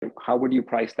how would you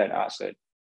price that asset?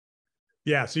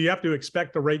 Yeah, so you have to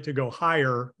expect the rate to go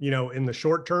higher, in the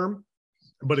short term,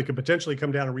 but it could potentially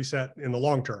come down and reset in the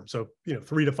long term. So,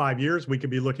 3 to 5 years, we could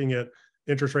be looking at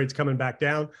interest rates coming back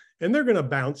down, and they're going to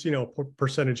bounce,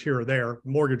 percentage here or there.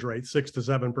 Mortgage rates 6 to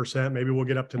 7%, maybe we'll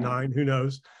get up to 9. Who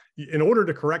knows? In order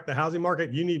to correct the housing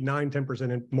market, you need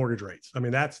 9-10% in mortgage rates. I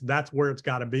mean, that's where it's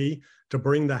got to be to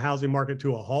bring the housing market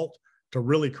to a halt, to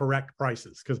really correct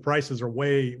prices, because prices are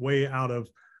way out of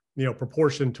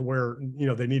proportion to where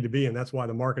they need to be, and that's why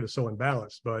the market is so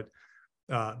imbalanced. But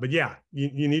yeah,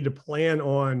 you need to plan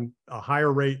on a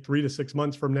higher rate 3 to 6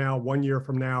 months from now, 1 year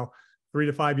from now. 3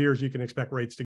 to 5 years, you can expect rates to